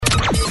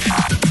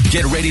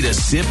Get ready to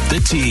sip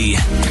the tea.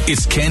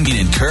 It's Kenyon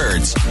and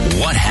Kurt's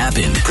What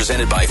Happened?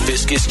 Presented by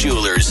Fiscus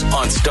Jewelers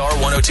on Star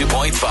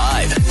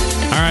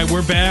 102.5. All right,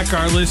 we're back.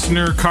 Our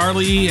listener,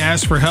 Carly,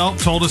 asked for help,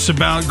 told us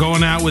about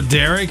going out with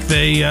Derek.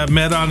 They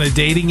met on a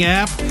dating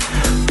app,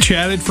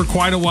 chatted for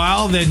quite a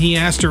while. Then he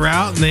asked her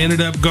out, and they ended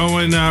up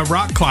going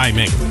rock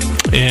climbing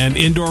and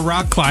indoor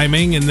rock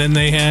climbing. And then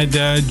they had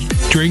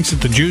drinks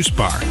at the juice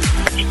bar.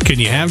 Can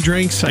you have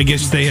drinks? I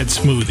guess they had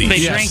smoothies.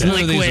 They drank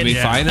smoothies liquid. would be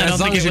fine. I don't As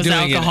long think as it you're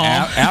was doing alcohol.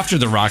 it after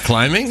the rock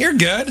climbing, you're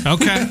good.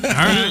 Okay. All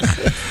right.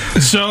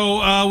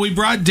 So we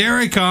brought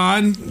Derek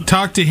on,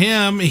 talked to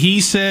him.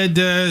 He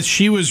said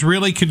she was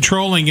really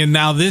controlling, and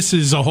now this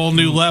is a whole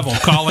new level,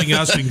 calling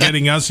us and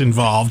getting us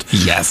involved.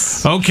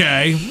 Yes.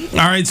 Okay. All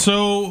right.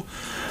 So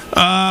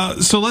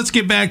let's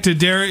get back to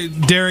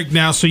Derek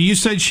now. So you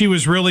said she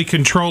was really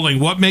controlling.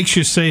 What makes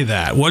you say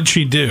that? What'd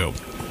she do?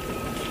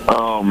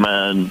 Oh,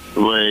 man.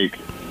 Like,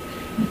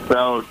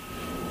 about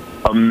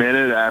a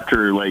minute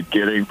after, like,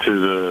 getting to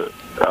the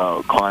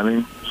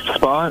climbing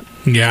spot,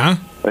 Yeah.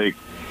 like,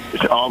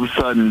 all of a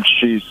sudden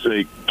she's,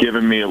 like,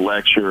 giving me a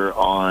lecture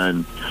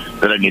on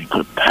that I need to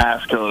put a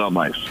passcode on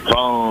my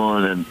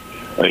phone and,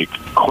 like,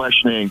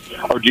 questioning,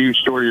 where do you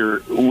store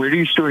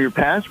your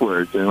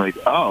passwords? And, like,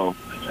 oh,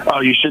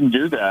 you shouldn't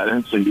do that.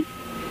 And it's like,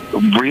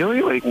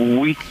 really? Like,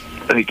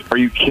 are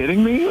you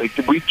kidding me? Like,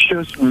 we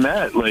just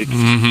met. Like,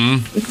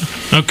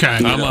 Okay.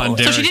 I'm on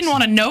Derek's. So she didn't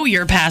want to know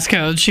your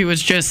passcode. She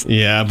was just...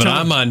 Yeah, but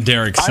I'm on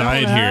Derek's I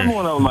side don't have here.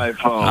 one on my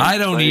phone. I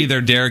don't either,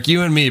 Derek.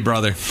 You and me,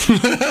 brother.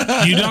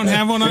 You don't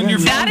have one on your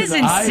phone? That is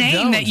I insane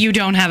don't. that you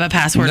don't have a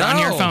password on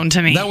your phone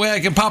to me. That way I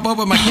can pop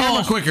open my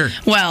camera quicker.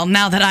 Well,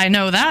 now that I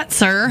know that,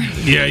 sir.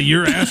 Yeah,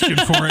 you're asking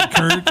for it,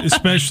 Kurt,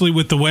 especially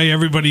with the way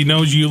everybody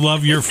knows you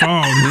love your phone.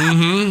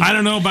 I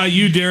don't know about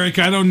you, Derek.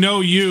 I don't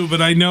know you,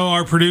 but I know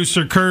our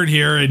producer, Kurt,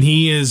 here, and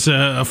he is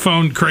a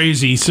phone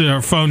crazy,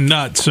 a phone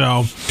nut.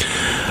 So,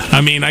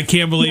 I mean, I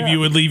can't believe you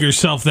would leave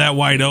yourself that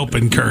wide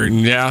open, Kurt.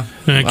 Yeah.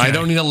 Okay. I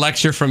don't need a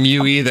lecture from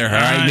you either. All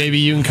right. right. Maybe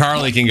you and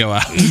Carly can go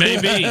out.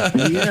 Maybe.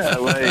 Yeah,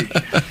 like,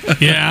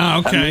 Yeah,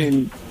 okay. I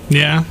mean,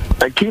 Yeah.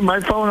 I keep my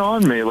phone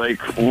on me. Like,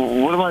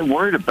 what am I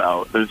worried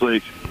about? There's,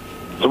 like,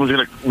 someone's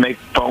going to make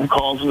phone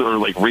calls or,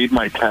 like, read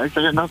my text.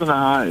 I got nothing to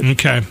hide.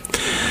 Okay.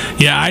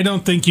 Yeah, I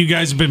don't think you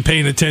guys have been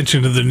paying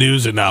attention to the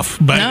news enough.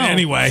 But No.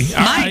 anyway.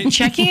 all My right.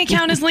 checking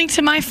account is linked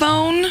to my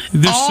phone.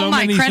 There's All so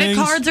my many credit things.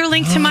 cards are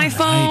linked to my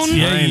phone.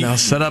 Yeah, All right, now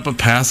set up a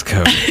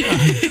passcode.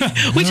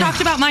 We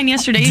talked about mine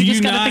yesterday. Do You you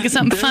just got to not- think of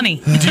something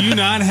funny. Do you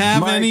not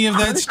have My any of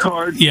that? credit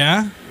card-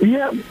 Yeah.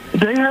 Yeah,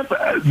 they have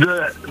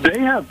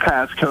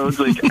passcodes,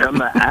 like, on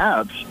the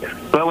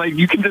apps. But, like,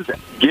 you can just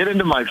get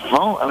into my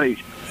phone. Like,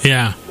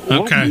 Yeah.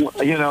 Okay.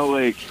 you know,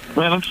 like,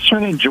 man, I'm just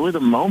trying to enjoy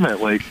the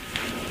moment. Like,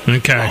 I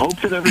Okay. hope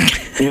that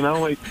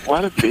like,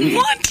 let it be.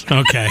 What?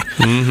 Okay.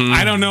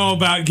 I don't know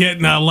about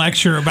getting a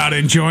lecture about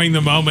enjoying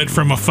the moment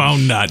from a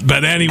phone nut,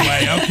 but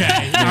anyway,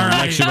 okay. All right.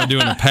 Lecture about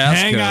doing a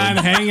passcode.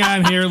 Hang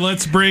on here.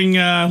 Let's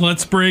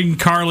bring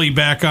Carly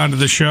back onto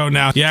the show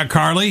now. Yeah,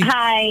 Carly?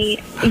 Hi.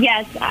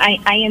 Yes, I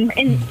am.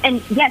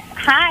 And yes,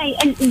 hi.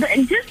 And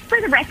just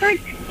for the record,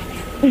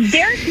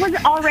 Derek was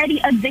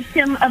already a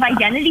victim of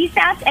identity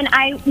theft, and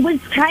I was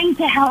trying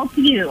to help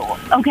you,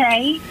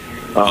 okay?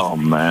 Oh,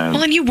 man.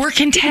 Well, and you work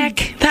in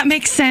tech. That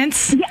makes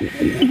sense.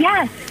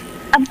 Yes,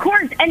 of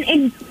course. And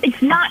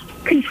it's not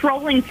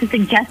controlling to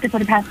suggest to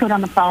put a passcode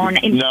on the phone.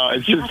 And No,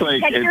 it's just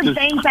like, check your it's just,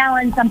 bank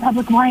balance on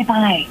public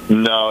Wi-Fi.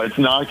 no, it's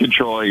not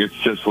controlling. It's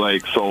just,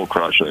 like, soul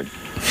crushing.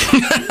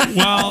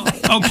 Well,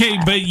 okay,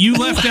 but you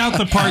left out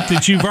the part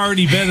that you've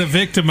already been a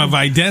victim of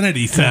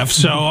identity theft.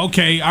 So,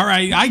 okay, all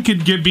right, I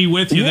could be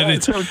with you that Yeah,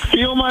 it's so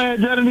steal my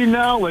identity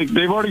now. Like,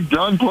 they've already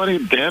done plenty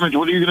of damage.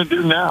 What are you going to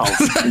do now?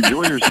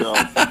 Enjoy yourself.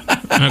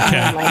 Oh,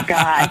 okay. my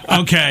God.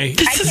 Okay.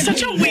 This is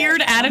such a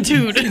weird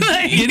attitude.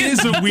 It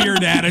is a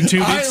weird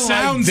attitude. I It like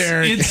sounds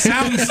Derek. it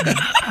sounds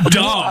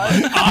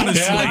dumb,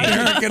 honestly.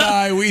 Derek and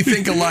I, we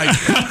think alike.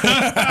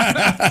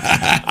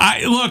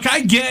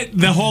 I get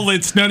the whole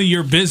 "it's none of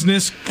your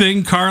business"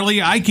 thing,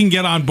 Carly. I can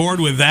get on board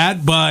with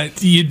that,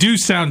 but you do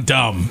sound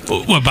dumb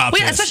about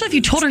Wait, this. especially if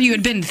you told her you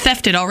had been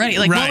thefted already.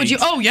 Like, what would you?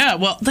 Right. Oh, yeah.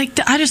 Well, like,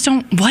 I just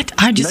don't. What?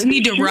 I just Maybe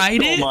need to you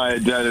write stole it. my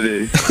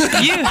identity.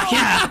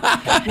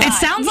 Yeah. It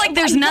sounds like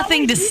there's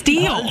nothing to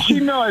steal. She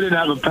know I didn't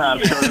have a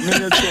passcode. I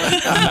mean,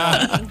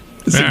 it's like,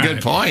 That's All a right.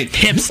 good point.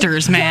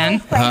 Hipsters, man.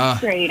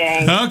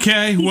 Frustrating.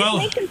 Okay, He well,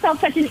 just makes himself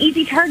such an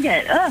easy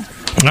target. Ugh.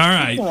 all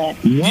right.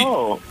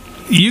 no.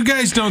 You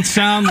guys don't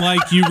sound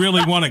like you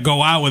really want to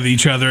go out with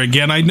each other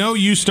again. I know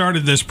you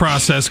started this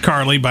process,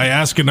 Carly, by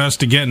asking us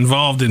to get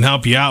involved and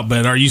help you out,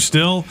 but are you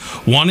still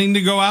wanting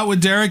to go out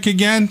with Derek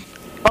again?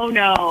 Oh,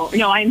 no,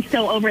 I'm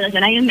so over this,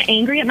 and I am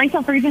angry at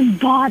myself for even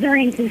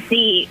bothering to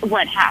see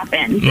what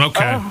happened.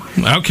 Okay.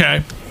 Oh.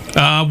 Okay.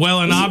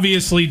 Well, and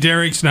obviously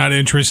Derek's not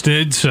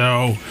interested,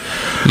 so,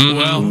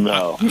 well,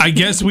 No. I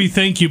guess we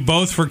thank you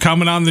both for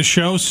coming on the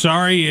show.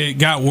 Sorry it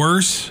got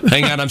worse.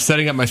 Hang on, I'm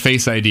setting up my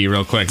Face ID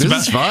real quick. This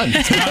is fun.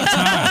 About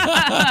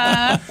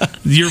time.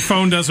 Your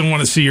phone doesn't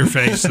want to see your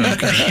face, though. All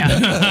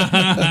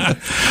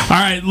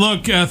right,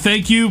 look,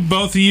 thank you,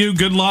 both of you.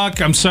 Good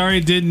luck. I'm sorry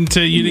you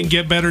didn't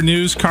get better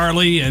news,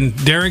 Carly. And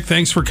Derek,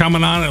 thanks for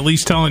coming on, at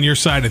least telling your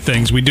side of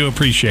things. We do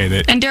appreciate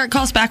it. And Derek,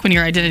 call us back when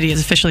your identity is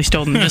officially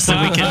stolen, just so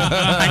we can.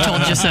 I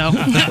told you so.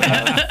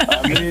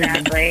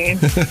 Exactly.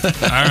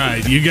 All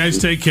right, you guys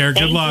take care.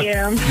 Good luck. you.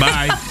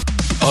 Bye.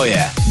 Oh,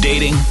 yeah.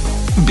 Dating?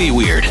 Be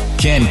weird.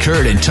 Ken,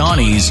 Kurt, and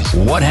Tawny's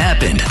What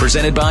Happened?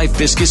 Presented by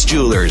Fiscus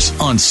Jewelers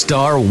on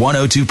Star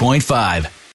 102.5.